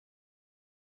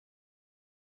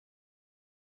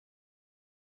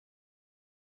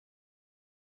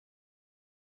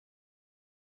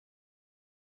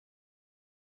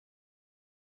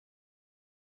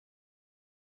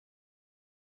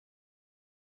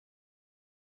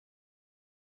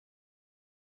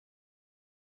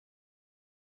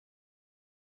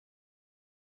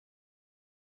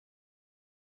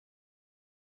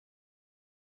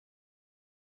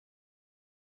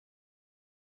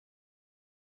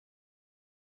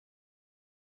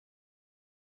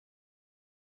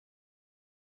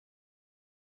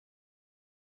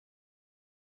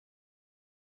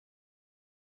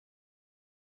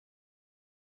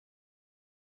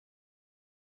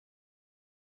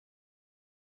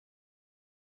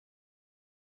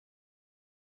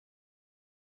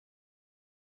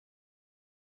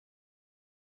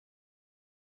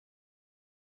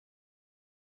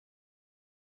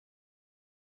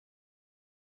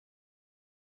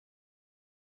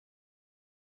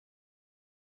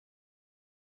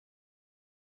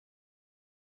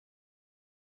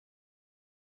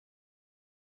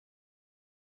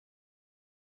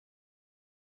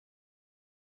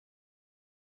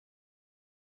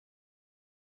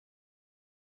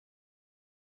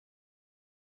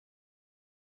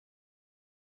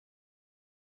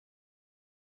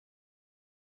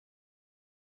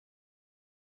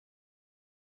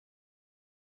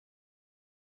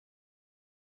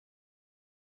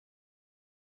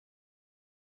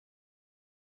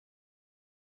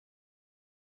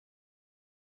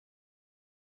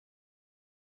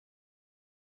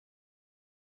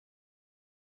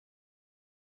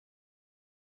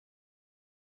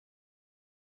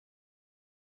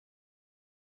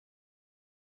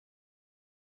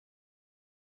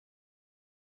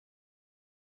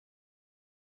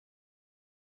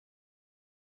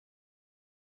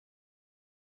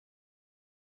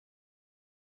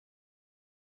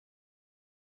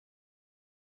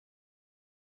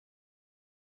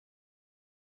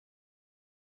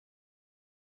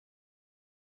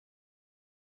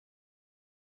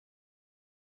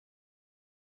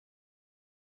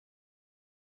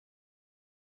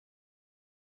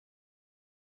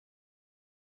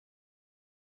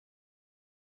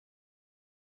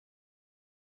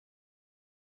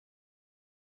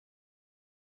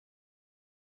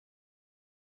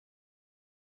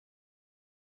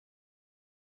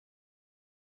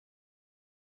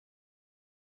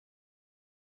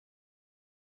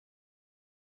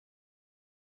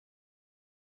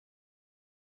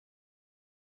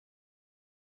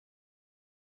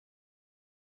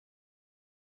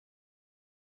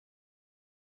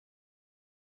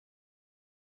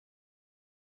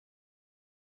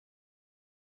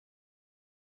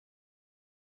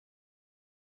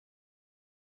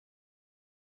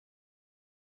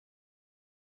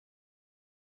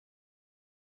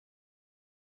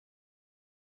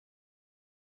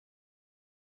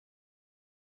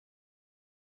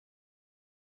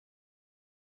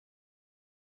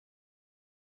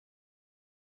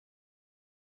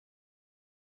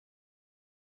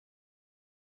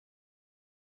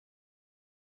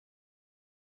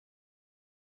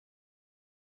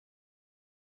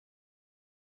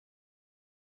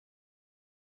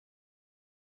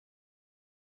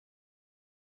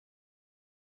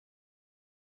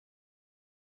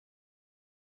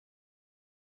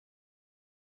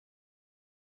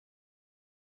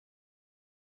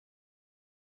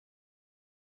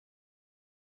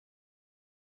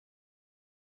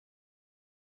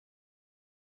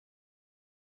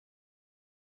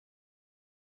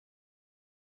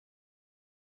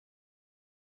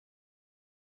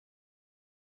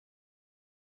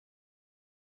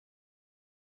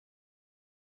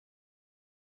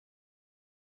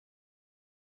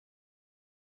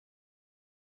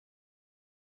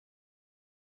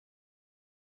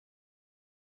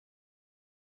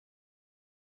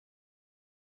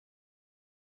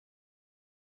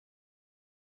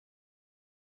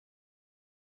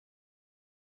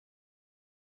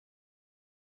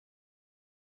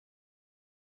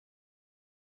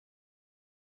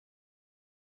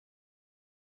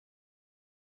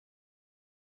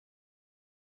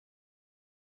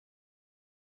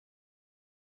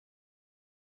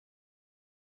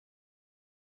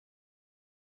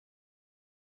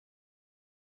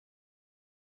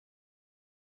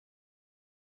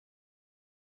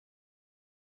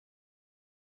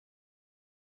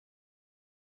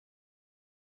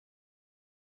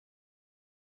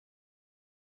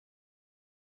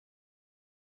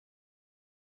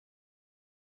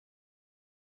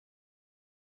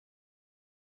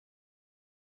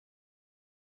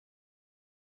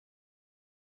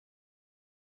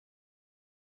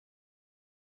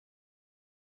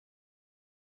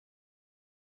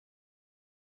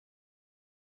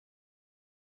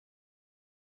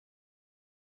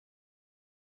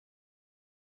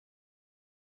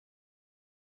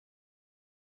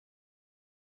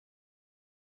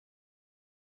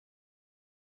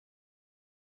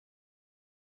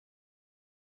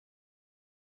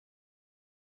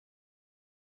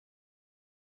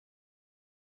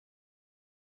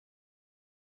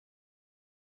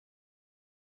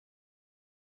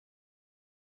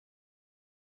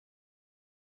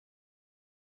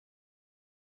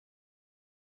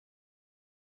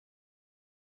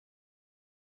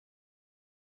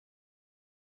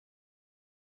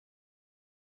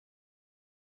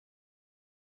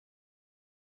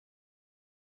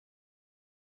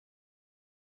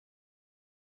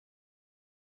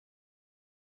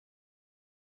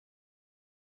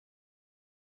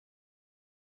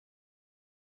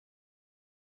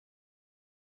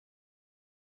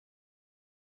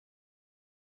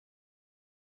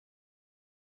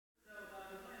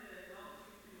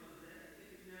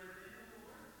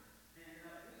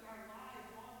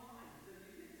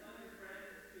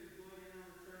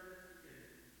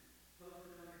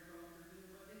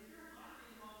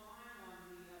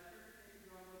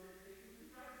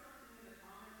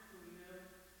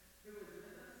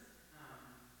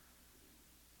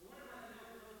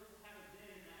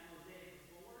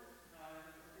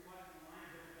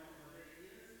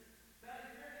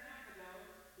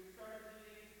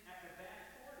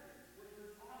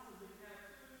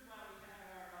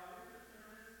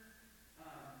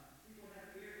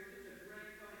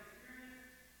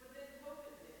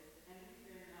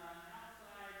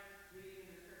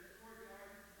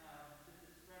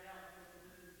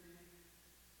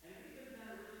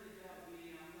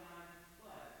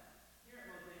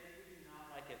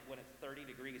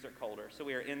degrees or colder, so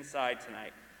we are inside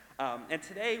tonight. And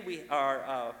today we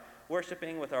are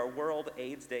worshiping with our World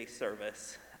AIDS Day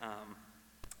service.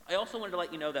 I also wanted to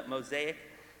let you know that Mosaic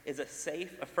is a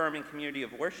safe, affirming community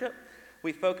of worship.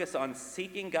 We focus on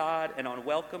seeking God and on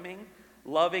welcoming,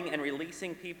 loving, and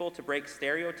releasing people to break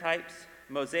stereotypes.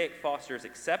 Mosaic fosters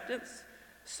acceptance,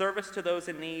 service to those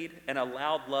in need, and a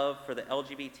loud love for the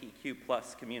LGBTQ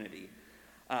plus community.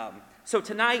 So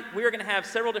tonight, we are going to have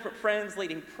several different friends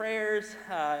leading prayers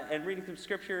and reading some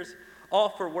scriptures, all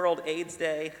for World AIDS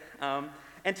Day.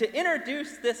 And to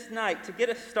introduce this night, to get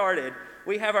us started,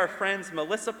 we have our friends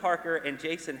Melissa Parker and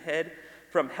Jason Head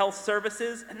from Health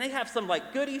Services, and they have some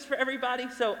goodies for everybody.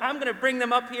 So I'm going to bring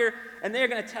them up here, and they're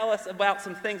going to tell us about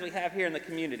some things we have here in the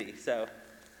community. So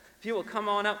if you will come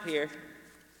on up here.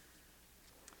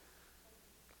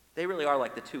 They really are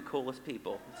the two coolest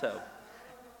people. So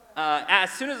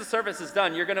as soon as the service is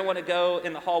done, you're going to want to go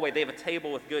in the hallway. They have a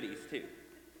table with goodies too.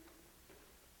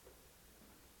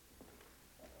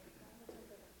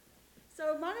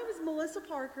 So my name is Melissa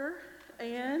Parker,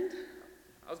 and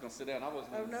I was going to sit down. I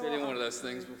wasn't going to sit in one of those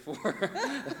things before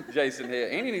Jason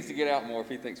Head. And he needs to get out more if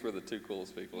he thinks we're the two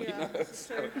coolest people. Yeah, this is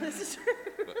true. This is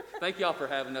true. But thank y'all for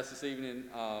having us this evening.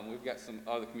 We've got some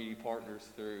other community partners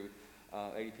through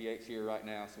ADPH here right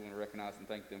now, so we want to recognize and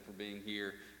thank them for being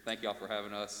here. Thank y'all for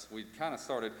having us. We kind of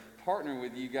started partnering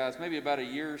with you guys maybe about a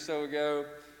year or so ago,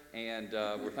 and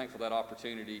we're thankful for that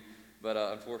opportunity. But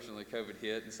unfortunately, COVID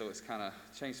hit, and so it's kind of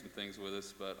changed some things with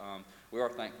us. But we are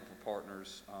thankful for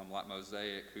partners like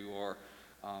Mosaic who are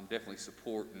definitely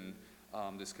supporting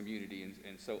this community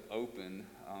and so open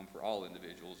for all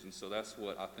individuals. And so that's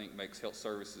what I think makes health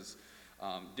services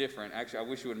different. Actually, I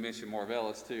wish you would mention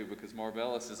Marvelous too, because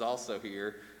Marvelous is also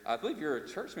here. I believe you're a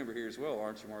church member here as well,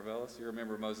 aren't you, Marvelous? You're a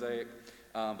member of Mosaic,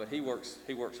 but he works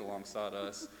alongside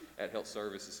us at Health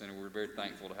Services Center. We're very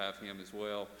thankful to have him as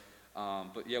well.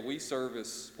 But yeah, we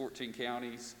service 14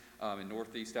 counties in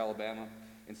Northeast Alabama,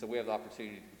 and so we have the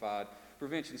opportunity to provide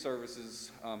prevention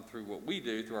services through what we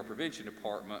do through our prevention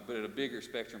department. But at a bigger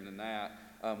spectrum than that,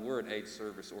 we're an AIDS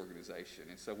service organization,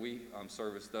 and so we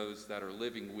service those that are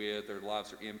living with, their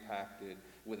lives are impacted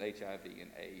with HIV and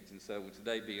AIDS. And so with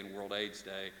today being World AIDS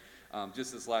Day,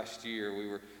 just this last year, we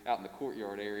were out in the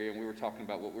courtyard area, and we were talking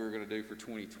about what we were going to do for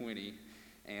 2020.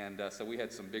 And so we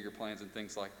had some bigger plans and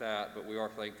things like that, but we are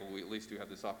thankful we at least do have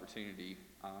this opportunity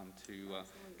to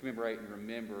commemorate and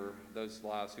remember those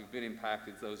lives who've been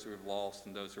impacted, those who have lost,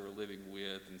 and those who are living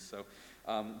with. And so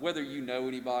whether you know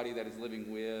anybody that is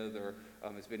living with or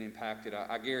has been impacted,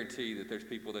 I guarantee that there's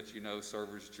people that you know,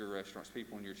 servers at your restaurants,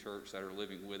 people in your church that are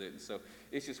living with it. And so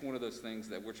it's just one of those things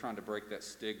that we're trying to break that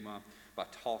stigma by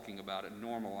talking about it,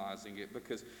 normalizing it,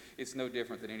 because it's no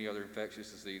different than any other infectious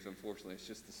disease. Unfortunately, it's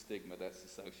just the stigma that's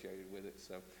associated with it.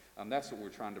 So that's what we're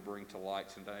trying to bring to light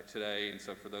today. And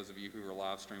so for those of you who are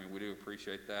live streaming, we do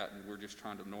appreciate that, and we're just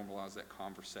trying to normalize that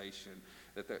conversation,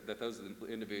 that those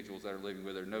individuals that are living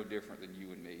with it are no different than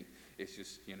you and me. It's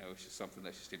just, it's just something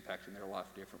that's just impacting their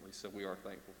life differently. So we are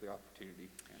thankful for the opportunity,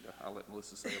 and I'll let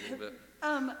Melissa say a little bit.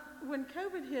 When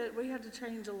COVID hit, we had to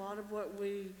change a lot of what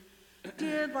we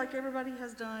did, like everybody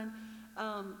has done.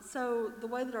 So the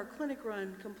way that our clinic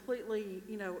run completely,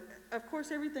 of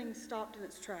course everything stopped in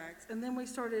its tracks, and then we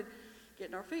started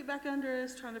getting our feet back under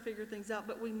us, trying to figure things out,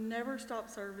 but we never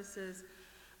stopped services,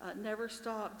 never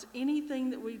stopped anything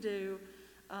that we do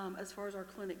as far as our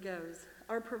clinic goes.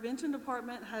 Our prevention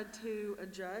department had to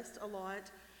adjust a lot,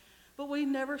 but we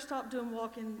never stopped doing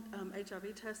walk-in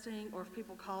HIV testing, or if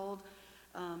people called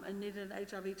and needed an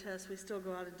HIV test, we still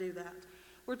go out and do that.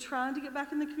 We're trying to get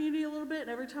back in the community a little bit, and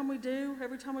every time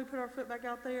we put our foot back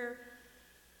out there,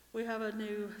 we have a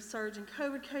new surge in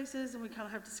COVID cases, and we kind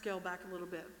of have to scale back a little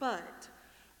bit. But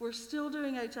we're still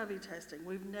doing HIV testing.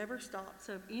 We've never stopped.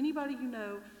 So if anybody you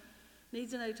know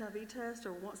needs an HIV test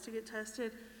or wants to get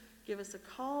tested, give us a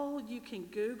call. You can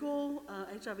Google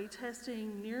HIV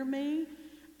testing near me,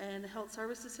 and the Health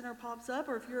Services Center pops up.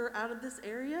 Or if you're out of this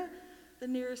area, the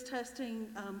nearest testing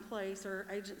place or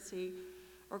agency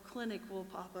or clinic will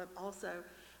pop up also.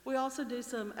 We also do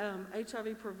some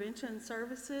HIV prevention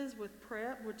services with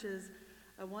PrEP, which is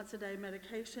a once-a-day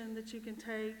medication that you can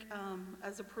take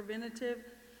as a preventative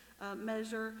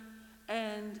measure.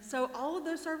 And so all of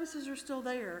those services are still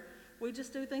there. We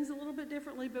just do things a little bit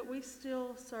differently, but we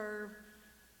still serve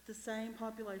the same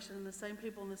population and the same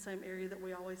people in the same area that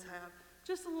we always have,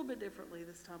 just a little bit differently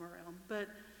this time around. But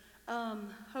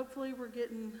hopefully we're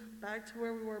getting back to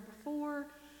where we were before.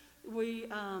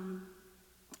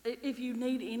 If you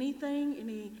need anything,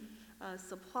 any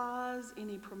supplies,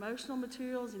 any promotional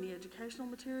materials, any educational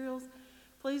materials,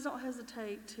 please don't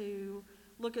hesitate to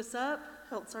look us up.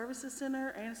 Health Services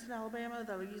Center, Anniston, Alabama.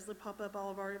 That'll usually pop up all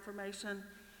of our information.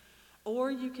 Or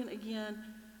you can, again,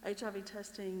 HIV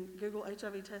testing, Google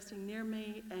HIV testing near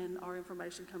me, and our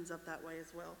information comes up that way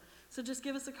as well. So just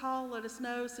give us a call, let us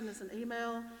know, send us an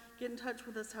email, get in touch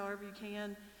with us however you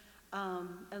can,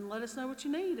 and let us know what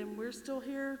you need, and we're still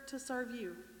here to serve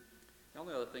you. The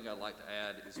only other thing I'd like to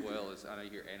add as well is, I know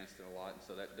you hear Anniston a lot, and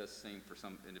so that does seem for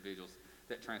some individuals,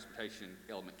 that transportation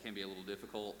element can be a little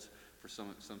difficult for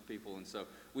some people, and so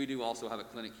we do also have a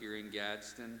clinic here in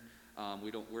Gadsden.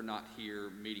 We're not here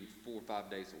meeting 4 or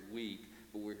 5 days a week,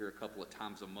 but we're here a couple of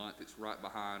times a month. It's right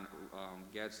behind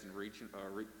Gadsden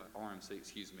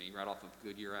RMC, right off of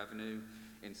Goodyear Avenue.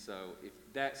 And so if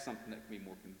that's something that can be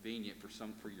more convenient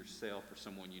for yourself or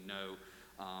someone you know,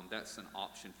 that's an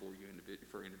option for you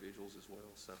for individuals as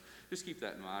well. So just keep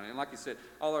that in mind. And like I said,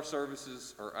 all our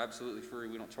services are absolutely free.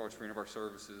 We don't charge for any of our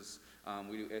services.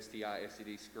 We do STI,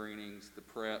 STD screenings, the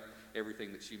PrEP,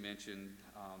 everything that she mentioned,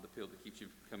 the pill that keeps you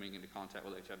coming into contact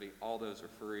with HIV. All those are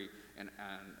free, and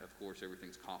of course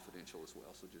everything's confidential as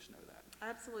well. So just know that.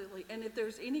 Absolutely. And if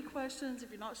there's any questions,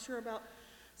 if you're not sure about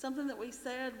something that we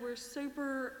said, we're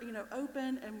super,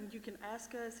 open, and you can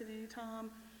ask us at any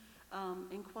time.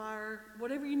 Inquire,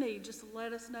 whatever you need, just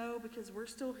let us know, because we're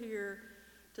still here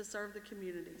to serve the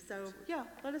community. So, yeah,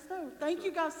 let us know. Thank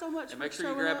you guys so much and for make sure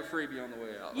you showing grab up. a freebie on the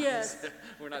way out. Yes.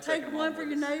 We're not take taking one them for all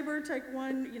your with us. neighbor, take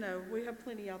one, we have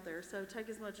plenty out there, so take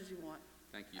as much as you want.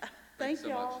 Thank you. Thank you so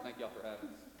y'all. much. Thank y'all for having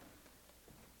us.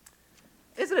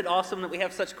 Isn't it awesome that we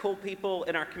have such cool people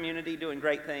in our community doing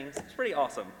great things? It's pretty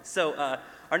awesome. So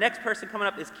our next person coming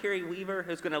up is Carrie Weaver,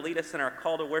 who's going to lead us in our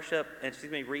call to worship, and she's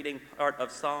going to be reading part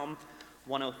of Psalm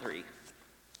 103.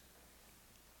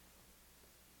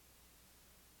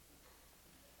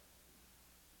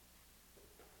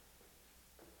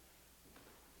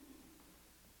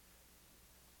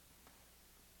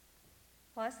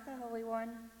 Bless the Holy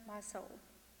One, my soul.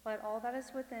 Let all that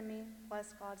is within me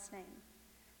bless God's name.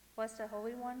 Bless the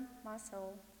Holy One, my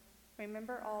soul.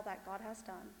 Remember all that God has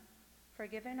done,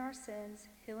 forgiving our sins,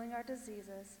 healing our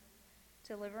diseases,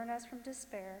 delivering us from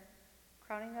despair,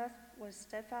 crowning us with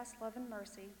steadfast love and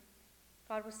mercy.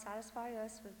 God will satisfy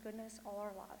us with goodness all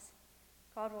our lives.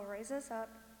 God will raise us up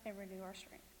and renew our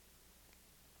strength.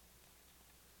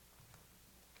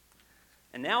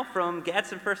 And now from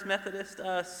Gadsden First Methodist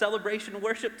Celebration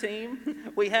Worship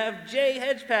Team, we have Jay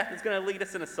Hedgepath that's going to lead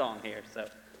us in a song here. So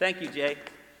thank you, Jay.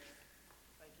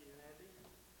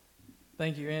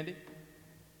 Thank you, Andy.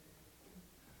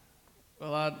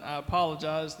 Well, I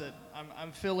apologize that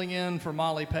I'm filling in for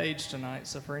Molly Page tonight.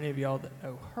 So for any of y'all that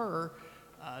know her,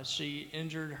 she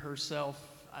injured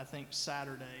herself, I think,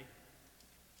 Saturday.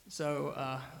 So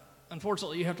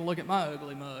unfortunately, you have to look at my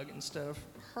ugly mug instead of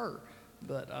her.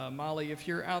 But Molly, if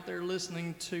you're out there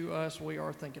listening to us, we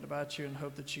are thinking about you and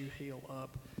hope that you heal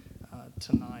up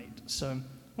tonight. So I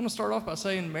want to start off by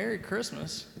saying Merry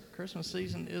Christmas. Christmas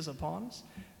season is upon us.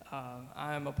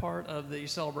 I am a part of the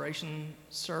celebration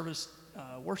service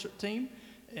worship team,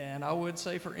 and I would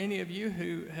say for any of you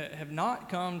who have not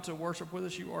come to worship with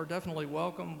us, you are definitely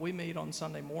welcome. We meet on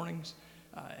Sunday mornings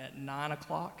at 9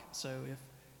 o'clock, so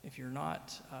if you're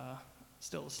not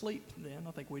still asleep then,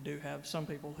 I think we do have some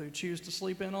people who choose to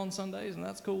sleep in on Sundays, and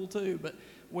that's cool too, but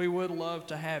we would love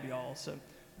to have y'all. So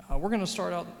we're going to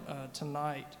start out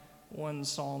tonight one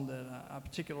song that I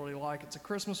particularly like. It's a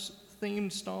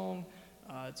Christmas-themed song.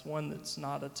 It's one that's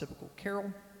not a typical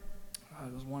carol.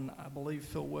 It was one I believe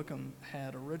Phil Wickham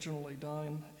had originally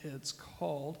done. It's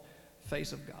called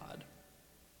Face of God.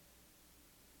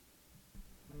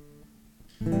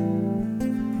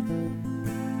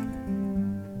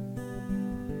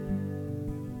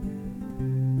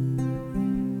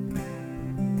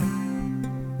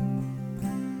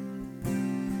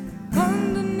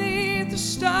 Underneath the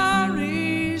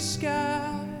starry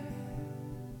sky,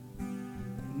 a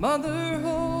mother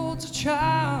holds a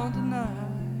child tonight.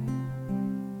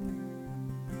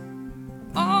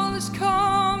 All is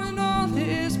calm and all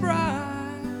is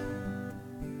bright.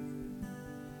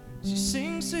 She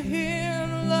sings to him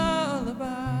a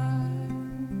lullaby.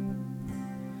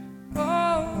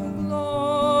 Oh,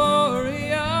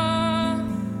 Gloria,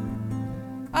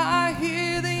 I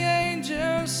hear the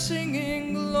angels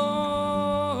singing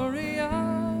Gloria.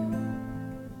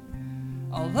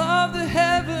 All of the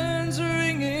heavens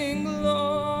ringing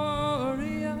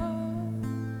Gloria.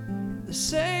 The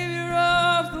Savior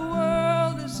of the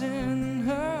world is in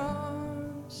her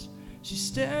arms. She's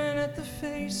staring at the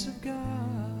face of God.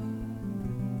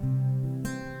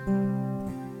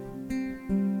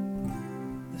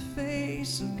 The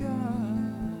face of God.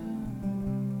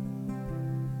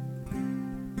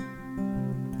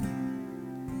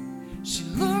 She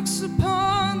looks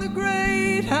upon the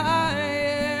great I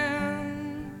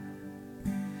am,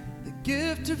 the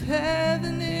gift of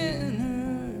heaven in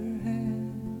her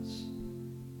hands,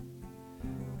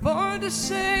 born to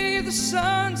save the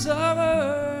sons of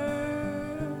earth.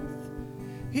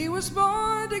 He was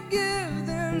born to give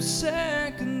them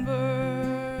second birth.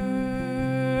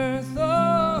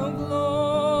 Oh,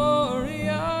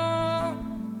 Gloria,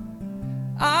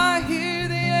 I hear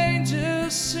the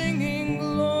angels singing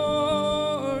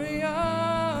Gloria.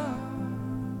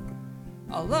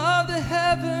 All of the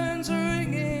heavens are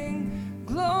ringing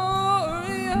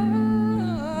Gloria.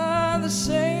 The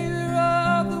Savior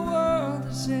of the world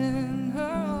is in her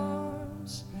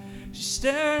arms. She's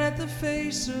staring at the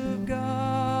face of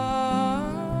God,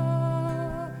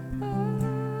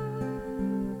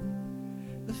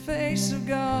 the face of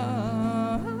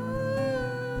God.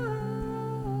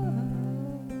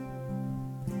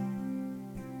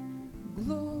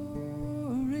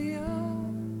 Gloria,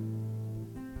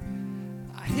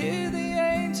 I hear the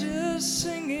angels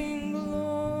singing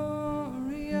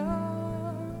Gloria.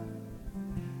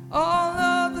 All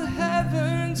of the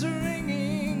heavens are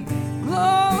ringing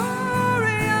Gloria.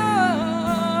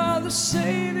 The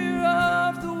Savior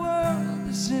of the world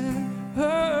is in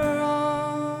her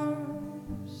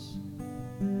arms.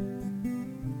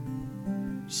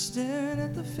 Staring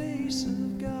at the face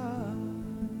of God,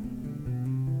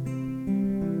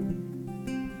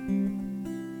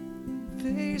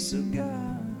 face of God.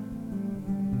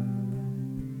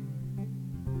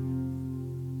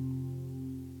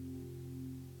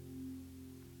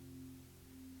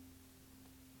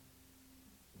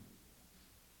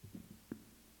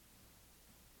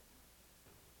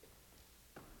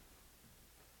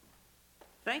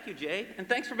 Thank you, Jay, and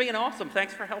thanks for being awesome.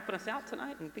 Thanks for helping us out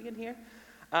tonight and being here.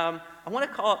 I want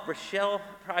to call up Rochelle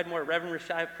Pridemore, Reverend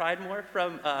Rochelle Pridemore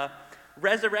from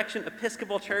Resurrection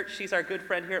Episcopal Church. She's our good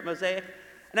friend here at Mosaic.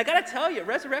 And I got to tell you,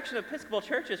 Resurrection Episcopal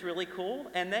Church is really cool,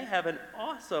 and they have an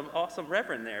awesome, awesome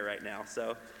reverend there right now.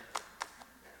 So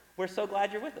we're so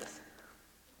glad you're with us.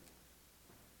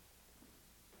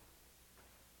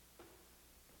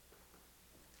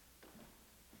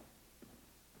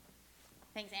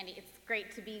 Thanks, Andy. It's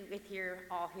great to be with you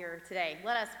all here today.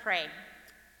 Let us pray.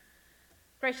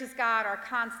 Gracious God, our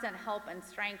constant help and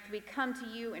strength, we come to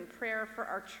you in prayer for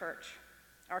our church,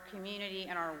 our community,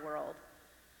 and our world.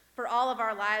 For all of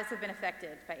our lives have been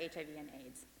affected by HIV and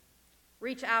AIDS.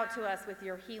 Reach out to us with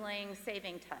your healing,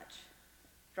 saving touch.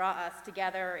 Draw us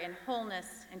together in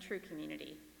wholeness and true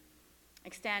community.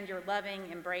 Extend your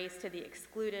loving embrace to the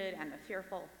excluded and the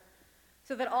fearful,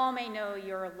 so that all may know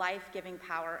your life-giving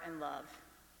power and love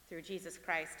through Jesus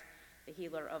Christ, the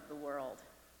healer of the world.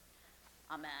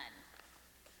 Amen.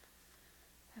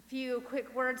 A few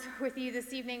quick words with you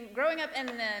this evening. Growing up in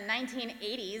the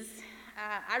 1980s,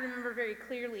 I remember very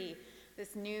clearly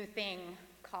this new thing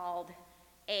called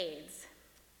AIDS.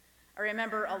 I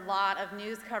remember a lot of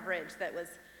news coverage that was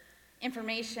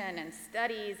information and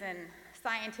studies and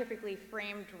scientifically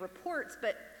framed reports,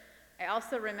 but I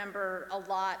also remember a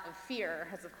lot of fear,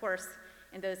 as of course,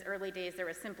 in those early days, there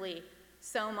was simply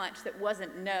so much that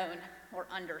wasn't known or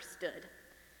understood,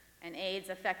 and AIDS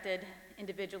affected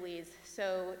individuals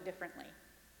so differently.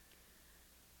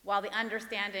 While the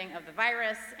understanding of the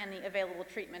virus and the available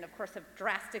treatment, of course, have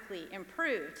drastically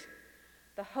improved,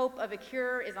 the hope of a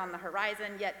cure is on the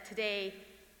horizon, yet today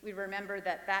we remember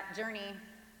that that journey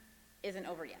isn't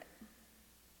over yet.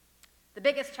 The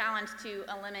biggest challenge to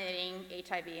eliminating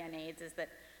HIV and AIDS is that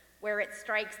where it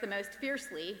strikes the most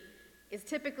fiercely is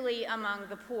typically among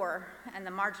the poor and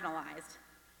the marginalized,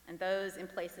 and those in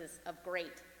places of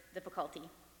great difficulty.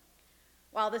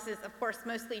 While this is, of course,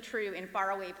 mostly true in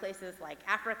faraway places like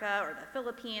Africa or the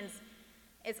Philippines,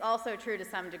 it's also true to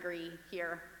some degree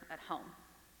here at home.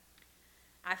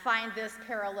 I find this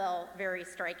parallel very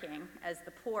striking, as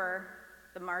the poor,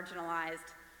 the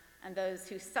marginalized, and those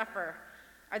who suffer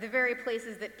are the very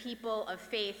places that people of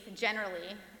faith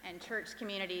generally, and church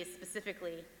communities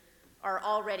specifically, are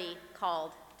already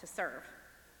called to serve.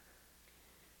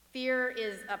 Fear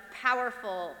is a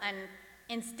powerful and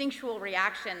instinctual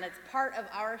reaction that's part of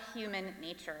our human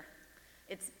nature.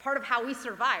 It's part of how we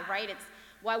survive, right? It's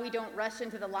why we don't rush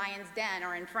into the lion's den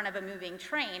or in front of a moving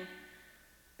train.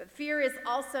 But fear is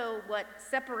also what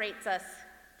separates us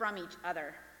from each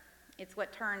other. It's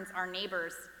what turns our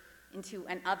neighbors into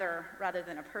an other rather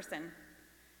than a person.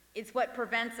 It's what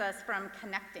prevents us from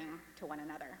connecting to one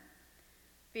another.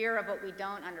 Fear of what we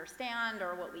don't understand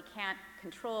or what we can't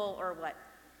control or what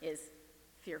is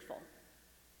fearful.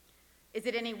 Is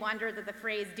it any wonder that the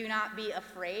phrase "do not be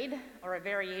afraid," or a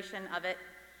variation of it,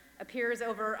 appears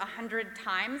over 100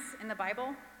 times in the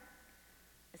Bible?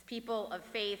 As people of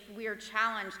faith, we are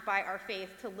challenged by our faith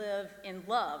to live in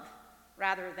love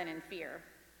rather than in fear,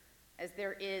 as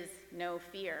there is no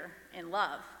fear in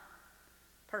love.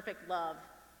 Perfect love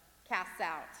casts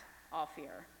out all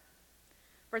fear.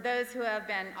 For those who have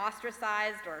been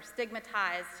ostracized or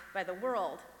stigmatized by the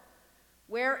world,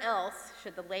 where else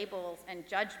should the labels and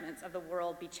judgments of the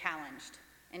world be challenged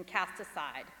and cast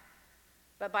aside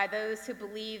but by those who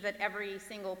believe that every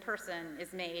single person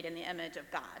is made in the image of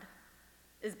God,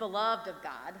 is beloved of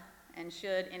God, and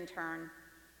should in turn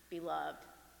be loved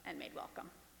and made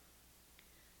welcome.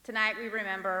 Tonight we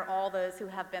remember all those who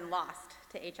have been lost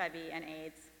to HIV and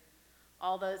AIDS,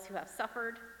 all those who have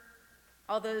suffered,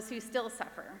 all those who still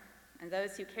suffer, and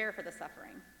those who care for the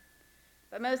suffering.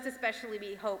 But most especially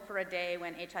we hope for a day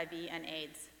when HIV and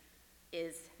AIDS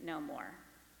is no more.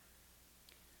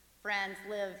 Friends,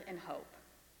 live in hope.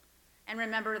 And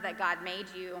remember that God made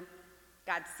you,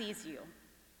 God sees you,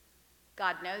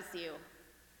 God knows you,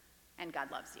 and God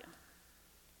loves you.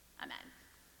 Amen.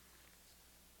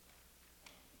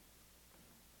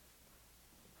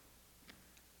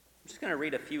 I'm just going to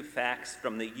read a few facts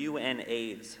from the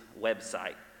UNAIDS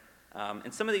website.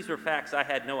 And some of these were facts I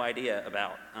had no idea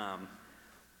about.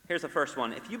 Here's the first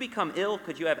one. If you become ill,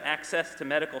 could you have access to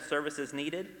medical services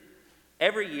needed?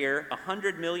 Every year,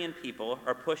 100 million people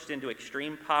are pushed into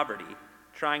extreme poverty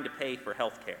trying to pay for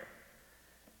health care.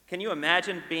 Can you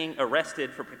imagine being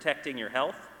arrested for protecting your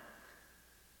health?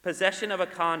 Possession of a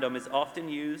condom is often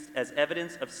used as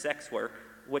evidence of sex work,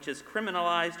 which is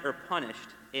criminalized or punished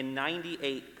in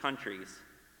 98 countries.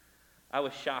 I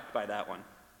was shocked by that one.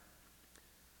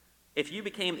 If you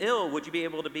became ill, would you be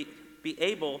able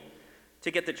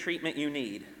to get the treatment you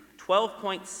need?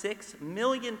 12.6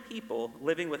 million people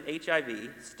living with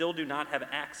HIV still do not have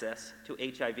access to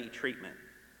HIV treatment.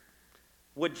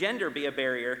 Would gender be a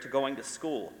barrier to going to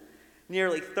school?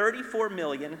 Nearly 34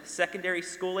 million secondary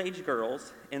school-age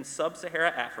girls in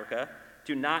sub-Saharan Africa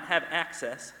do not have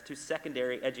access to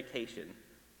secondary education.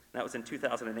 That was in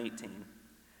 2018.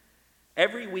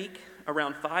 Every week,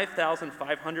 around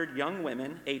 5,500 young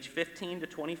women aged 15 to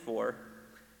 24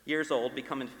 years old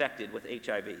become infected with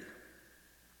HIV.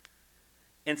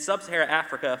 In sub-Saharan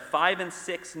Africa, 5 in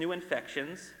 6 new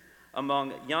infections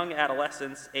among young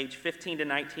adolescents aged 15 to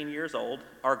 19 years old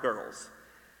are girls.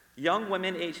 Young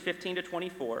women aged 15 to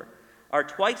 24 are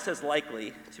twice as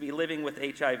likely to be living with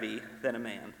HIV than a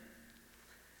man.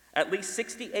 At least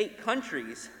 68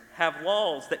 countries have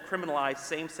laws that criminalize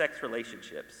same-sex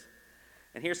relationships.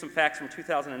 And here's some facts from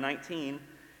 2019.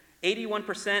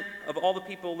 81% of all the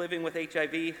people living with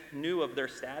HIV knew of their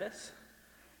status,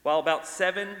 while about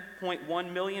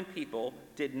 7.1 million people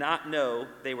did not know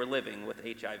they were living with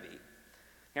HIV. Here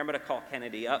I'm going to call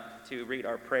Kennedy up to read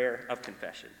our prayer of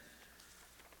confession.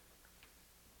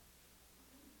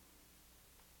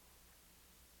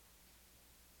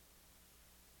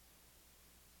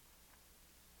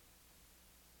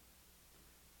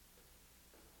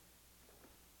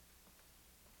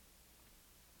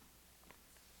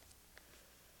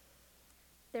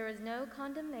 There is no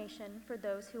condemnation for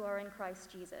those who are in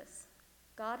Christ Jesus.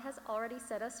 God has already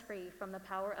set us free from the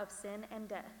power of sin and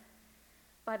death.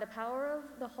 By the power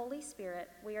of the Holy Spirit,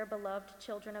 we are beloved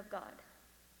children of God.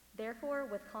 Therefore,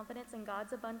 with confidence in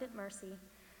God's abundant mercy,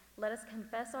 let us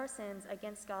confess our sins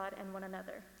against God and one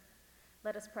another.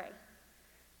 Let us pray.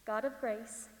 God of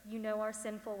grace, you know our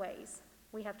sinful ways.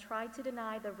 We have tried to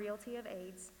deny the reality of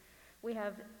AIDS. We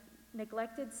have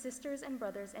neglected sisters and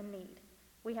brothers in need.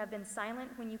 We have been silent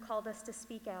when you called us to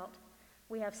speak out.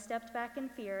 We have stepped back in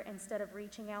fear instead of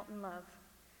reaching out in love.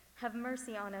 Have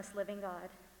mercy on us, living God.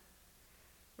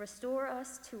 Restore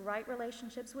us to right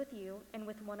relationships with you and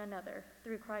with one another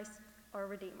through Christ our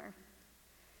Redeemer.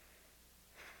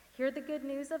 Hear the good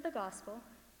news of the gospel.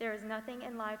 There is nothing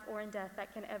in life or in death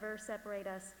that can ever separate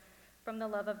us from the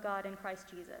love of God in Christ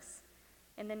Jesus.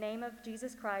 In the name of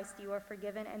Jesus Christ, you are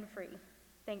forgiven and free.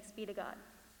 Thanks be to God.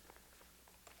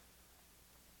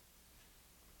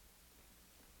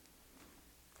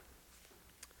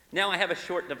 Now I have a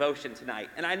short devotion tonight,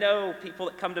 and I know people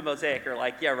that come to Mosaic are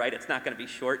like, yeah, right, it's not going to be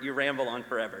short. You ramble on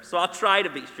forever. So I'll try to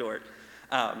be short.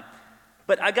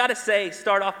 But I got to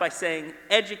start off by saying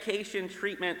education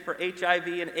treatment for HIV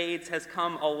and AIDS has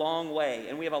come a long way,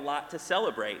 and we have a lot to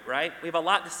celebrate, right? We have a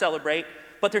lot to celebrate,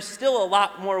 but there's still a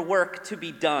lot more work to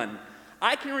be done.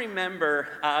 I can remember,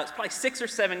 it's probably 6 or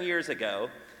 7 years ago,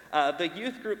 the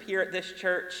youth group here at this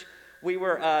church, we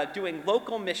were doing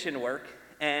local mission work.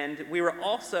 And we were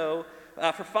also,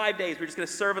 for 5 days, we were just going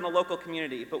to serve in the local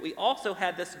community. But we also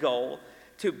had this goal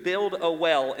to build a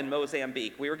well in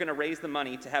Mozambique. We were going to raise the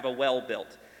money to have a well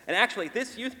built. And actually,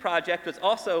 this youth project was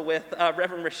also with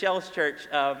Reverend Rochelle's church,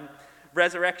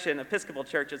 Resurrection Episcopal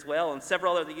Church as well, and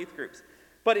several other youth groups.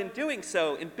 But in doing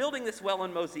so, in building this well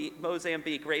in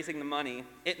Mozambique, raising the money,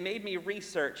 it made me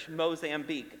research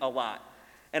Mozambique a lot.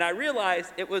 And I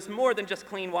realized it was more than just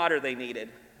clean water they needed.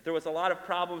 There was a lot of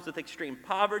problems with extreme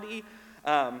poverty.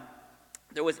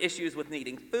 There was issues with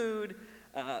needing food.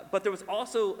 But there was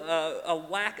also a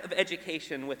lack of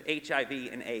education with HIV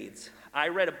and AIDS. I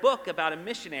read a book about a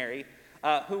missionary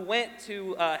who went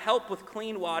to help with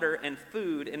clean water and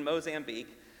food in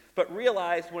Mozambique, but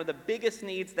realized one of the biggest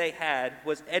needs they had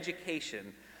was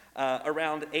education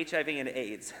around HIV and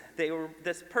AIDS.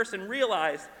 This person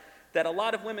realized that a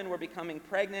lot of women were becoming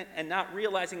pregnant and not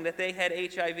realizing that they had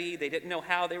HIV. They didn't know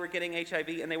how they were getting HIV,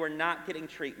 and they were not getting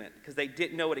treatment because they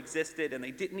didn't know it existed, and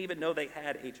they didn't even know they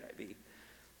had HIV.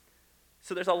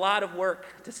 So there's a lot of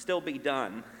work to still be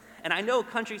done. And I know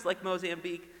countries like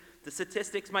Mozambique, the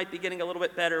statistics might be getting a little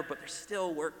bit better, but there's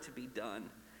still work to be done.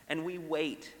 And we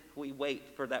wait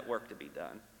for that work to be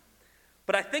done.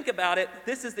 But I think about it,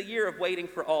 this is the year of waiting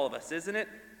for all of us, isn't it?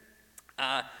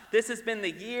 This has been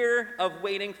the year of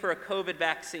waiting for a COVID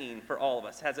vaccine for all of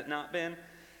us, has it not been?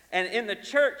 And in the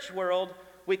church world,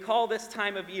 we call this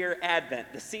time of year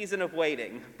Advent, the season of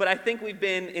waiting. But I think we've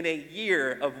been in a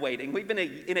year of waiting. We've been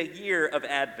in a year of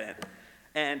Advent.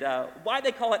 And why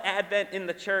they call it Advent in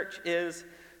the church is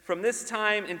from this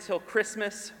time until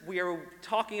Christmas, we are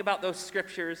talking about those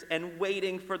scriptures and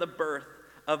waiting for the birth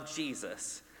of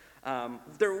Jesus.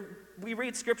 We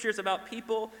read scriptures about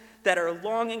people that are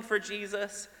longing for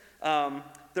Jesus.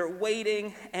 They're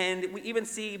waiting, and we even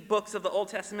see books of the Old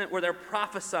Testament where they're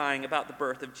prophesying about the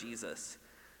birth of Jesus,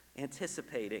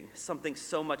 anticipating something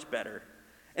so much better.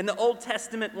 In the Old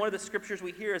Testament, one of the scriptures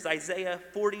we hear is Isaiah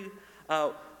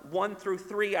 41 through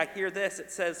 3. I hear this.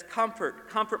 It says,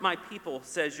 comfort my people,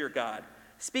 says your God.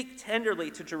 Speak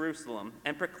tenderly to Jerusalem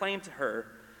and proclaim to her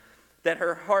that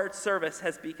her hard service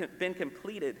has been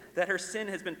completed, that her sin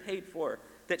has been paid for,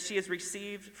 that she has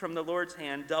received from the Lord's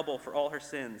hand double for all her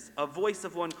sins. A voice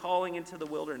of one calling into the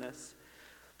wilderness.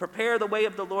 Prepare the way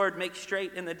of the Lord, make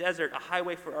straight in the desert a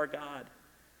highway for our God.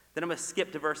 Then I'm going to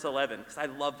skip to verse 11 because I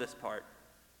love this part.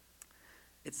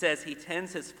 It says, he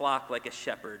tends his flock like a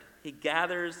shepherd. He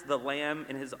gathers the lamb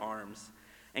in his arms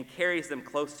and carries them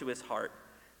close to his heart.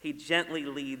 He gently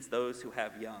leads those who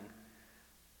have young.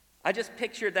 I just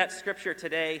pictured that scripture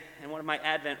today in one of my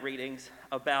Advent readings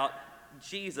about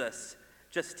Jesus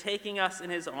just taking us in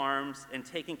his arms and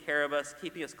taking care of us,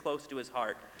 keeping us close to his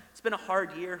heart. It's been a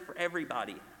hard year for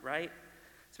everybody, right?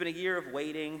 It's been a year of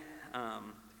waiting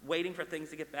for things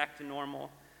to get back to normal.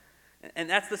 And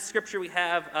that's the scripture we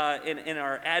have in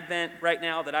our Advent right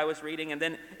now that I was reading. And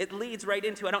then it leads right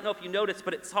into, I don't know if you noticed,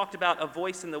 but it talked about a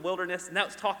voice in the wilderness. And that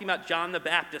was talking about John the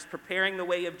Baptist preparing the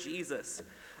way of Jesus.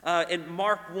 In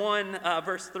Mark 1,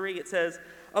 verse 3, it says,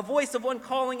 a voice of one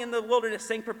calling in the wilderness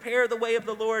saying, prepare the way of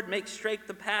the Lord, make straight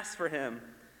the paths for him.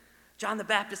 John the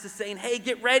Baptist is saying, hey,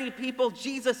 get ready, people.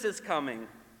 Jesus is coming.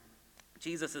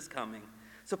 Jesus is coming.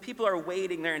 So people are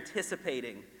waiting, they're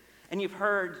anticipating. And you've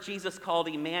heard Jesus called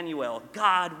Emmanuel,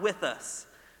 God with us,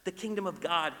 the kingdom of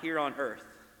God here on earth.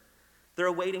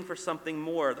 They're waiting for something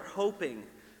more. They're hoping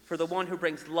for the one who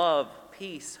brings love,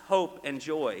 peace, hope, and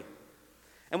joy.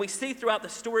 And we see throughout the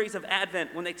stories of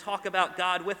Advent, when they talk about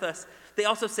God with us, they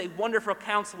also say wonderful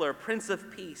counselor, Prince of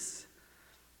Peace.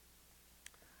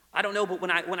 I don't know, but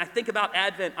when I think about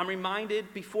Advent, I'm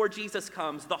reminded before Jesus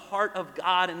comes, the heart of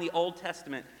God in the Old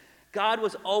Testament. God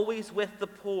was always with the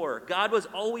poor. God was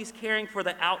always caring for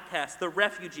the outcast, the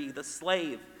refugee, the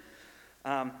slave.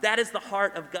 That is the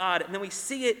heart of God. And then we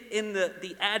see it in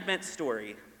the Advent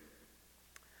story.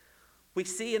 We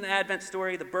see in the Advent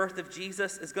story the birth of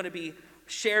Jesus is going to be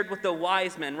shared with the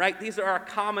wise men, right? These are our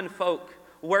common folk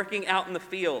working out in the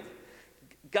field.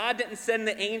 God didn't send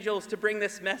the angels to bring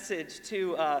this message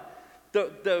to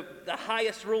the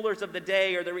highest rulers of the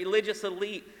day or the religious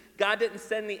elite. God didn't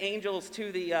send the angels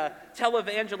to the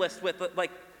televangelist with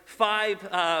like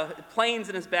 5 planes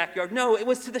in his backyard. No, it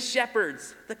was to the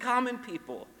shepherds, the common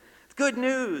people. Good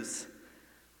news.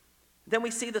 Then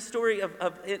we see the story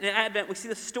in Advent, we see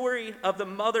the story of the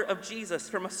mother of Jesus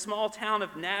from a small town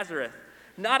of Nazareth.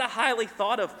 Not a highly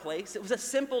thought of place. It was a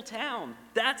simple town.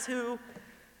 That's who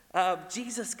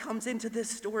Jesus comes into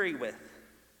this story with.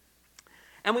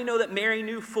 And we know that Mary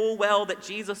knew full well that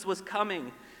Jesus was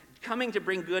coming to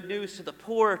bring good news to the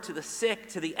poor, to the sick,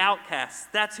 to the outcasts.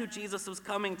 That's who Jesus was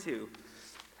coming to.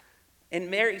 In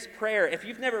Mary's prayer, if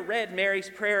you've never read Mary's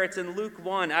prayer, it's in Luke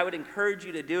 1. I would encourage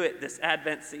you to do it this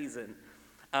Advent season.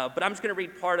 But I'm just going to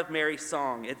read part of Mary's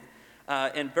song.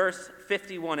 In verse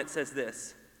 51, it says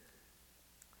this.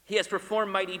 He has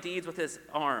performed mighty deeds with his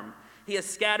arm. He has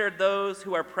scattered those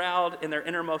who are proud in their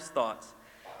innermost thoughts.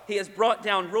 He has brought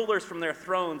down rulers from their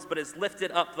thrones, but has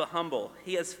lifted up the humble.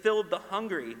 He has filled the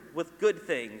hungry with good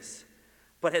things,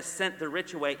 but has sent the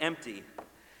rich away empty.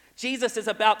 Jesus is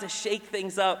about to shake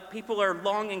things up. People are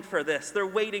longing for this. They're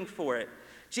waiting for it.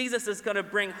 Jesus is going to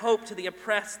bring hope to the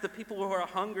oppressed, the people who are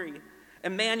hungry.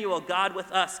 Emmanuel, God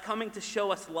with us, coming to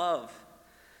show us love.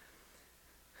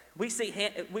 We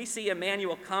see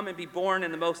Emmanuel come and be born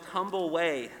in the most humble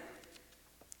way,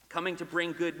 coming to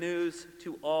bring good news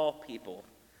to all people.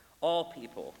 All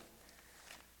people.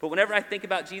 But whenever I think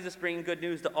about Jesus bringing good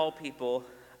news to all people,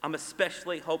 I'm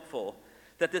especially hopeful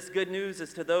that this good news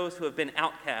is to those who have been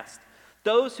outcast,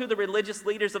 those who the religious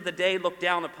leaders of the day look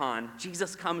down upon.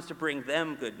 Jesus comes to bring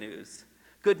them good news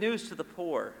to the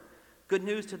poor, good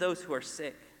news to those who are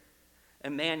sick.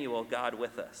 Emmanuel, God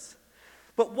with us.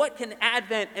 But what can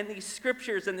Advent and these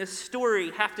scriptures and this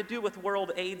story have to do with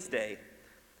World AIDS Day?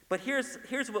 But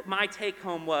here's what my take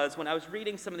home was when I was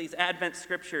reading some of these Advent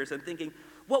scriptures and thinking,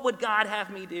 what would God have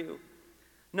me do?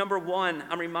 Number one,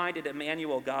 I'm reminded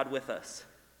Emmanuel, God with us.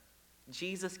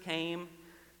 Jesus came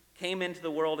into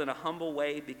the world in a humble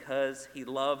way because he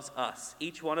loves us,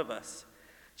 each one of us.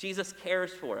 Jesus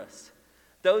cares for us.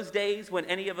 Those days when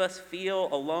any of us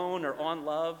feel alone or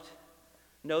unloved,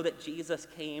 know that Jesus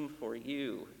came for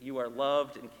you. You are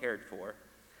loved and cared for.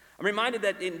 I'm reminded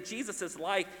that in Jesus'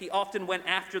 life, he often went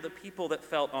after the people that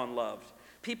felt unloved,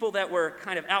 people that were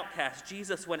kind of outcast.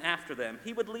 Jesus went after them.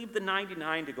 He would leave the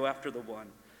 99 to go after the one.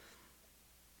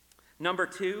 Number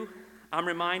two, I'm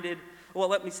reminded, well,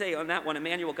 let me say on that one,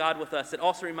 Emmanuel, God with us, it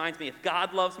also reminds me if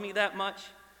God loves me that much,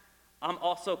 I'm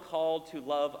also called to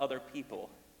love other people.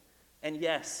 And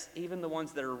yes, even the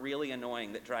ones that are really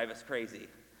annoying, that drive us crazy.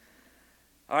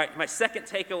 All right, my second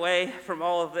takeaway from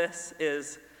all of this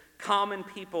is common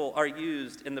people are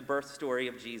used in the birth story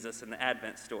of Jesus and the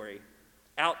Advent story.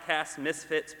 Outcasts,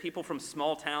 misfits, people from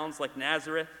small towns like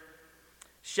Nazareth,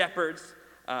 shepherds,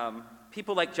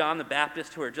 people like John the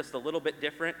Baptist who are just a little bit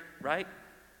different, right?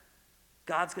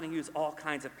 God's going to use all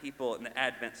kinds of people in the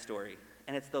Advent story,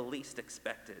 and it's the least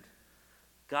expected.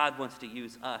 God wants to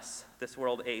use us this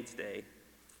World AIDS Day.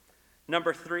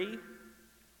 Number three,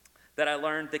 that I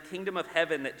learned, the kingdom of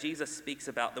heaven that Jesus speaks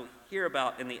about, that we hear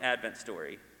about in the Advent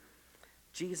story.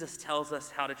 Jesus tells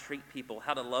us how to treat people,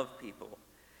 how to love people.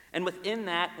 And within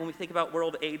that, when we think about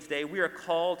World AIDS Day, we are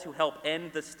called to help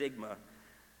end the stigma.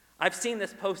 I've seen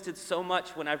this posted so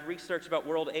much when I've researched about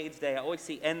World AIDS Day. I always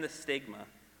see end the stigma.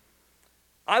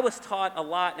 I was taught a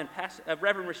lot, and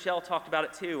Reverend Rochelle talked about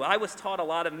it too. I was taught a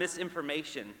lot of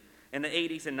misinformation in the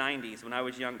 80s and 90s when I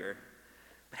was younger.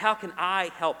 But how can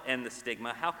I help end the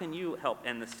stigma? How can you help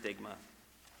end the stigma?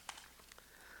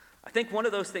 I think one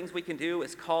of those things we can do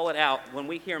is call it out. When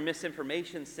we hear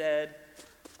misinformation said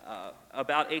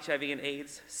about HIV and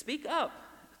AIDS, speak up,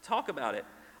 talk about it.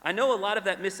 I know a lot of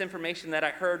that misinformation that I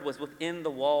heard was within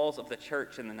the walls of the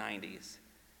church in the 90s.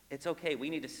 It's okay, we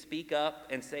need to speak up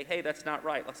and say, hey, that's not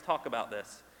right, let's talk about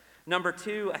this. Number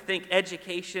two, I think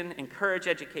education, encourage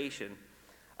education.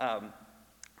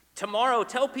 Tomorrow,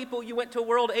 tell people you went to a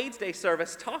World AIDS Day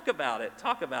service. Talk about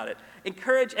it.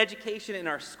 Encourage education in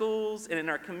our schools and in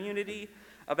our community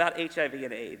about HIV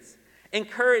and AIDS.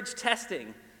 Encourage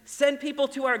testing. Send people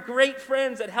to our great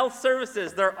friends at Health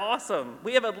Services. They're awesome.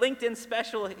 We have a LinkedIn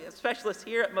specialist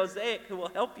here at Mosaic who will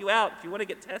help you out if you want to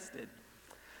get tested.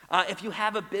 If you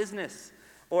have a business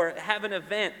or have an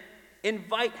event,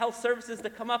 invite Health Services to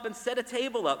come up and set a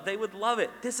table up. They would love it.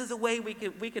 This is a way we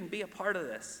can be a part of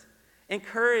this.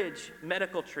 Encourage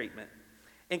medical treatment.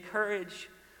 Encourage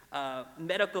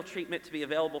medical treatment to be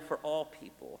available for all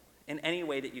people in any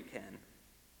way that you can.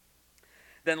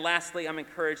 Then lastly, I'm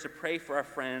encouraged to pray for our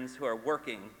friends who are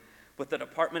working with the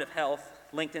Department of Health,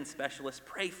 LinkedIn specialists.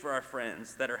 Pray for our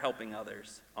friends that are helping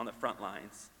others on the front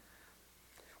lines.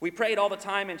 We pray it all the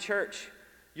time in church,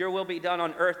 your will be done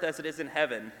on earth as it is in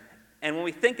heaven. And when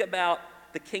we think about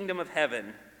the kingdom of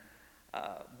heaven,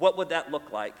 what would that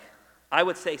look like? I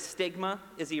would say stigma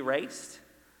is erased,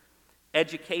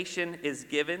 education is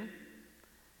given,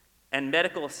 and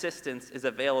medical assistance is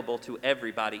available to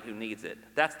everybody who needs it.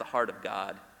 That's the heart of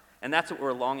God, and that's what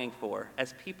we're longing for.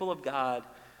 As people of God,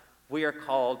 we are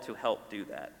called to help do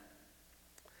that.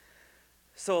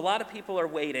 So a lot of people are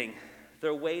waiting.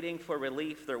 They're waiting for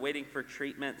relief. They're waiting for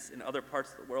treatments in other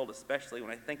parts of the world, especially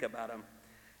when I think about them.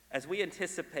 As we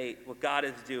anticipate what God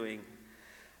is doing,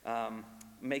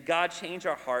 may God change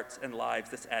our hearts and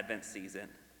lives this Advent season.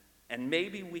 And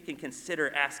maybe we can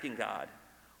consider asking God,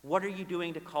 what are you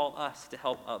doing to call us to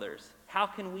help others? How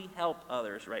can we help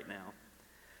others right now?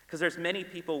 Because there's many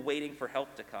people waiting for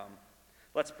help to come.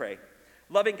 Let's pray.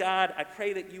 Loving God, I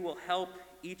pray that you will help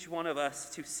each one of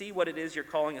us to see what it is you're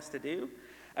calling us to do.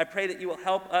 I pray that you will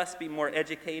help us be more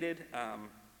educated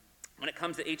when it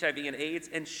comes to HIV and AIDS,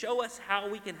 and show us how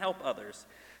we can help others.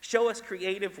 Show us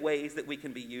creative ways that we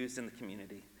can be used in the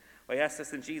community. I ask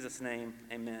this in Jesus' name,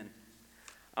 amen.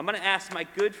 I'm going to ask my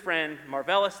good friend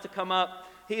Marvellis to come up.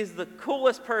 He's the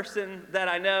coolest person that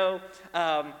I know,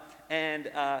 and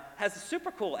has a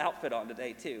super cool outfit on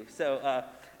today, too. So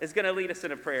is going to lead us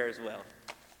in a prayer as well.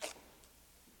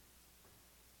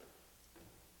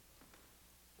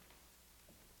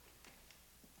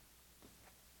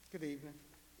 Good evening.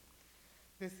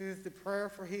 This is the prayer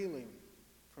for healing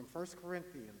from 1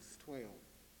 Corinthians 12.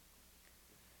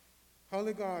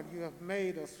 Holy God, you have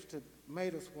made us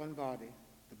one body,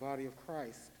 the body of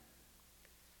Christ.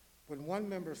 When one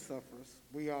member suffers,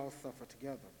 we all suffer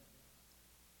together.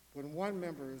 When one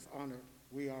member is honored,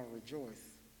 we all rejoice.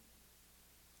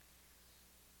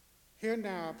 Hear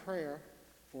now our prayer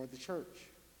for the church,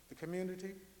 the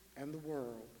community, and the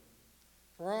world,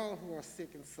 for all who are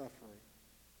sick and suffering,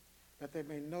 that they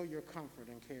may know your comfort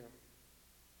and care.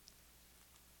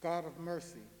 God of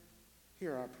mercy,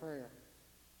 hear our prayer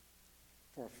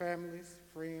for families,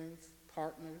 friends,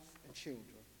 partners, and children,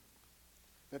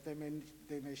 that they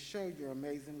may show your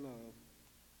amazing love.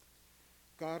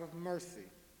 God of mercy,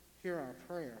 hear our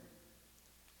prayer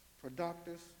for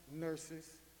doctors, nurses,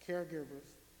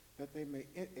 caregivers, that they may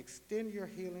extend your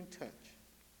healing touch.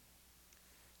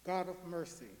 God of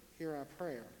mercy, hear our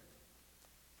prayer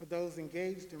for those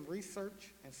engaged in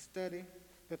research and study,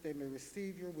 that they may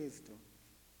receive your wisdom.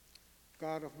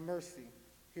 God of mercy,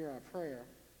 hear our prayer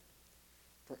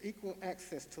for equal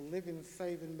access to living,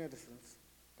 saving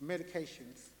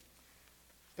medications,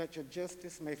 that your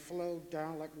justice may flow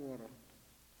down like water.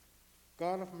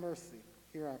 God of mercy,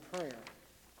 hear our prayer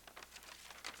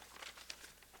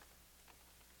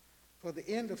for the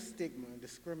end of stigma and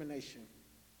discrimination,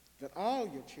 that all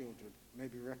your children may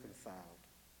be reconciled.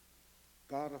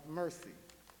 God of mercy,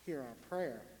 hear our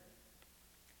prayer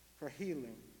for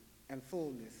healing and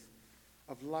fullness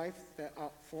of life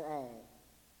for all,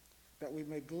 that we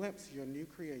may glimpse your new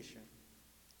creation.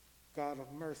 God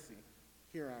of mercy,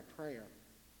 hear our prayer.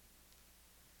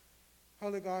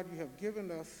 Holy God, you have given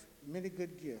us many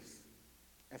good gifts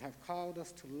and have called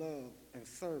us to love and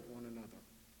serve one another,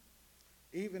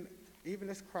 even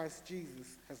as Christ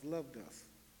Jesus has loved us.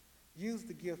 Use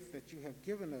the gifts that you have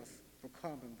given us for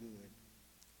common good,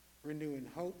 renewing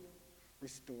hope,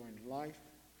 restoring life,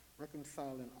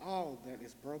 reconciling all that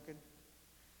is broken,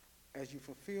 as you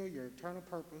fulfill your eternal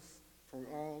purpose for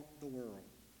all the world,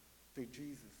 through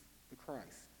Jesus the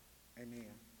Christ. Amen.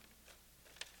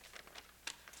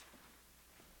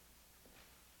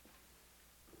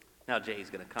 Now Jay's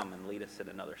going to come and lead us in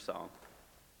another song.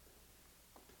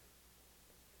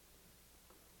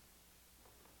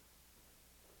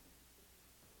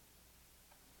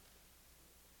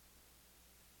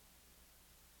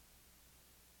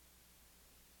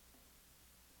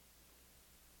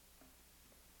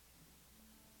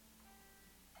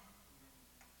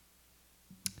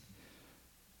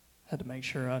 Had to make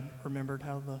sure I remembered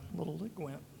how the little lick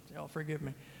went. Y'all forgive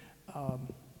me.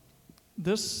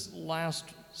 This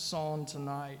last song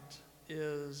tonight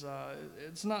is,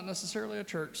 it's not necessarily a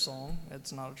church song.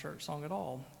 It's not a church song at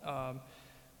all.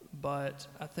 But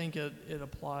I think it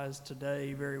applies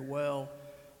today very well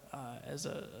as,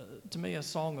 to me, a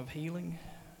song of healing.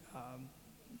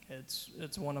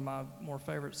 It's one of my more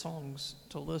favorite songs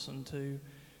to listen to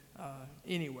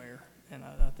anywhere. And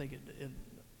I think it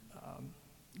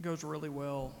goes really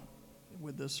well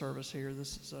with this service here.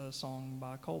 This is a song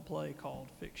by Coldplay called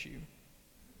Fix You.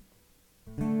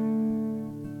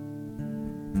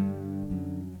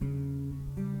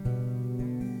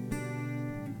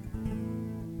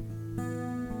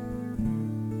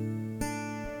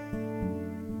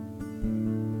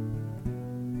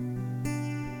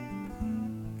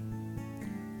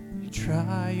 You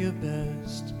try your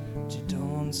best, but you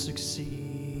don't succeed.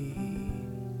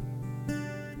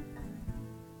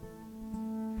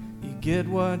 Get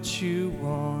what you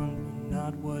want, but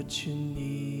not what you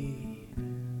need.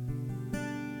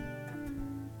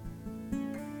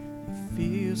 You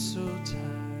feel so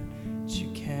tired that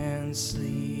you can't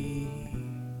sleep.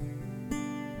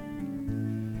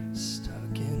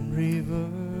 Stuck in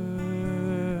reverse.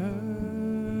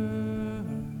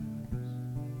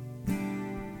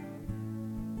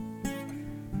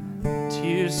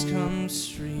 Tears come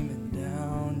streaming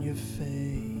down your face.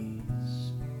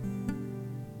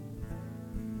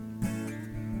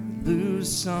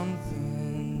 Lose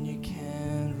something you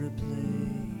can't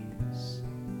replace.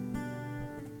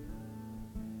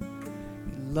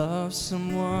 You love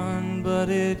someone, but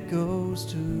it goes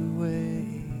to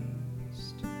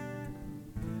waste.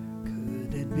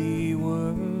 Could it be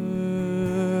worse?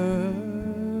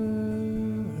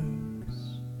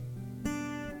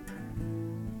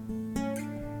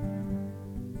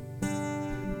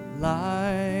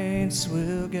 Lights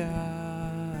will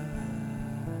guide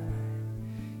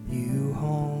you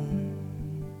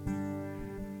home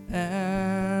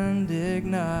and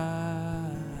ignite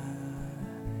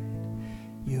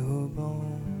your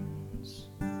bones,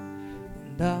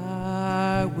 and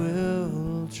I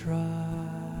will try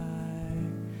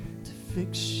to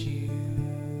fix you.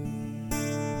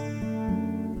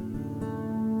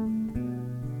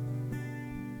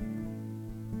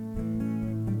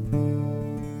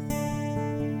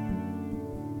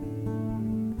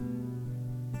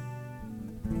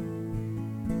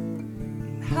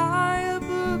 High up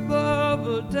above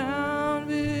or down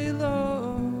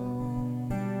below,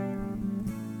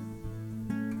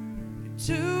 you're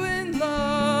too in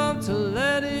love to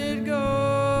let it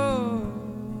go.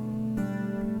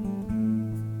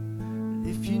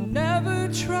 If you never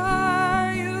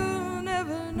try, you'll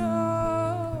never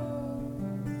know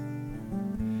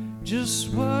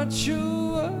just what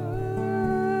you are.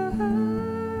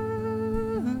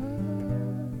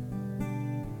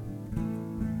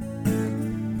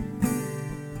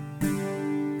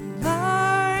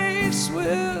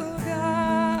 Will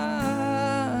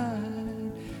guide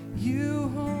you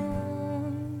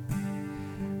home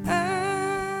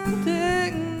and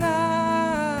ignite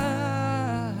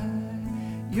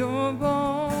your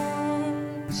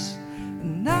bones,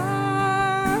 and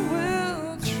I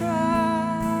will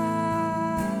try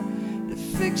to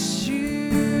fix you.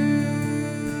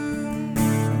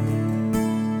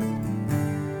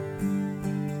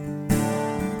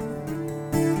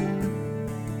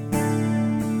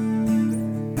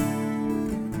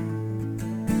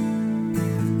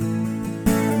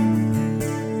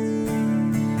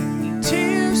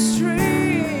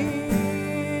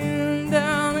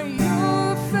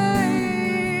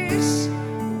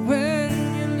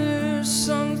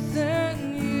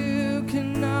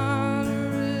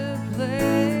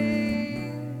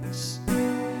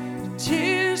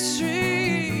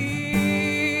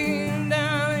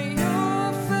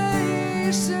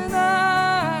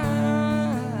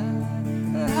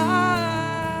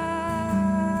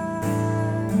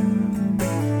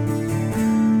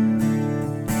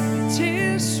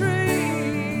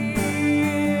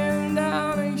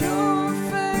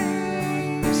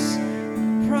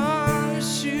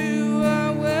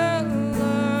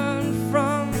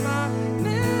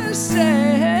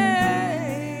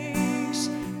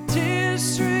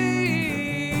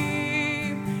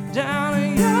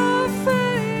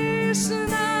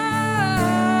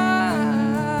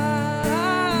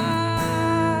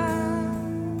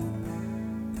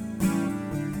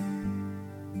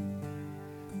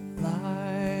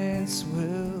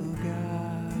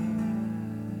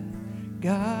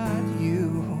 Guide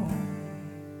you home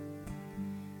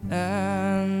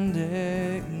and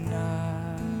ignite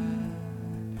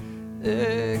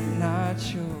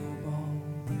your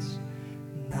bones,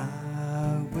 and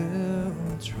I will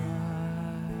try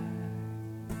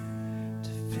to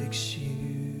fix you.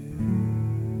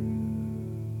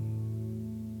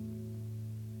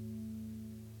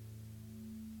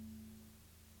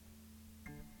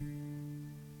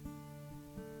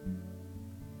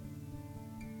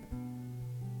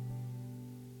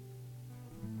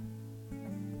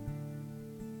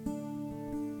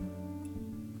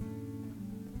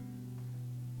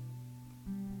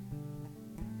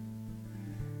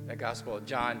 The Gospel of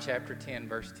John, chapter 10,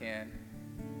 verse 10.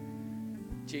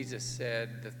 Jesus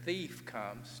said, "The thief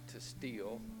comes to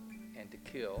steal and to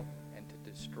kill and to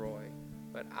destroy,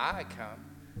 but I come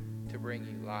to bring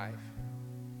you life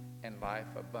and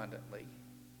life abundantly."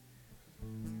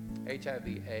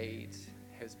 HIV/AIDS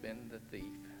has been the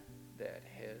thief that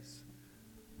has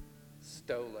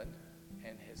stolen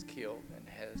and has killed and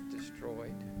has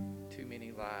destroyed too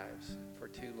many lives for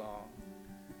too long.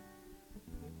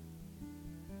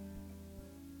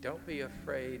 Don't be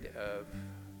afraid of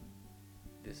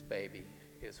this baby,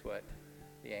 is what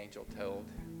the angel told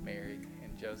Mary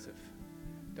and Joseph.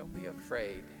 Don't be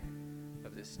afraid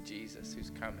of this Jesus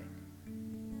who's coming,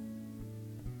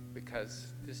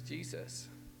 because this Jesus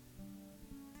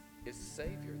is the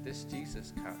Savior. This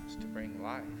Jesus comes to bring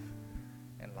life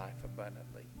and life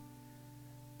abundantly.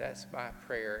 That's my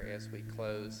prayer as we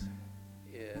close,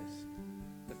 is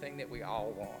the thing that we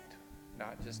all want,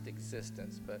 not just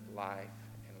existence, but life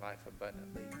and life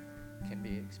abundantly, can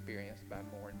be experienced by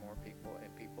more and more people,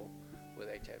 and people with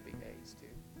HIV/AIDS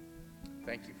too.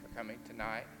 Thank you for coming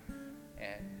tonight,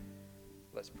 and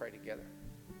let's pray together.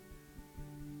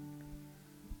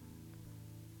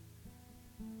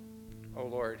 Oh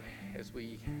Lord, as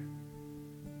we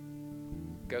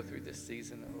go through this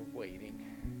season of waiting,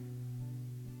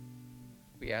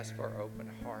 we ask for open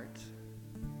hearts,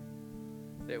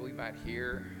 that we might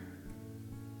hear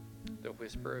the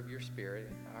whisper of your Spirit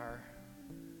in our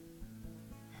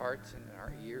hearts and in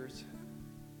our ears.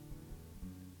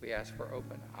 We ask for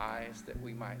open eyes, that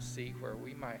we might see where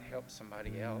we might help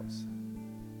somebody else.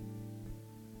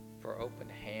 For open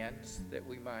hands, that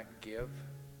we might give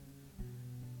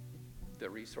the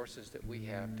resources that we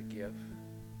have to give.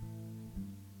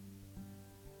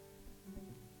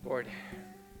 Lord,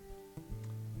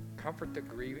 comfort the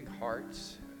grieving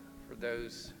hearts for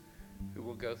those who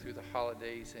will go through the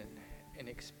holidays and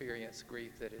experience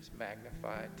grief that is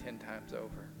magnified 10 times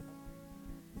over.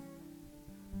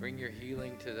 Bring your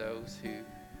healing to those who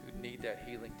need that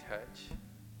healing touch.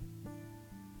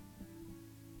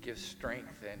 Give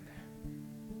strength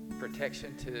and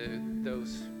protection to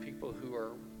those people who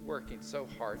are working so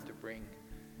hard to bring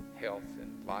health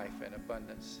and life and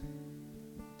abundance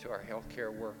to our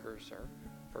healthcare workers, our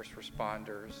first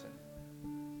responders, and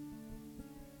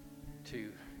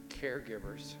to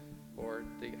caregivers, Lord,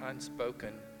 the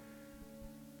unspoken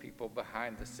people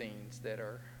behind the scenes that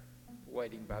are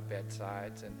waiting by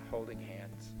bedsides and holding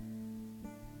hands.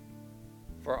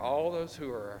 For all those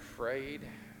who are afraid,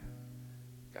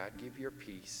 God, give your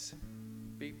peace.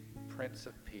 Be Prince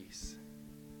of Peace.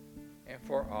 And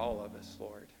for all of us,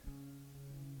 Lord,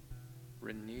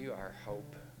 renew our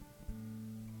hope.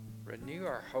 Renew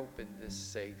our hope in this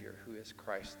Savior who is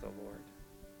Christ the Lord.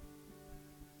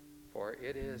 For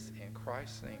it is in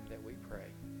Christ's name that we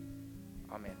pray.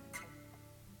 Amen.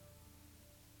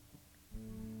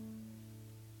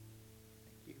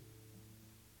 Thank you.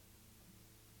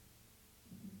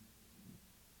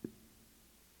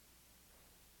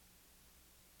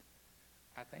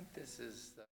 I think this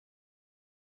is the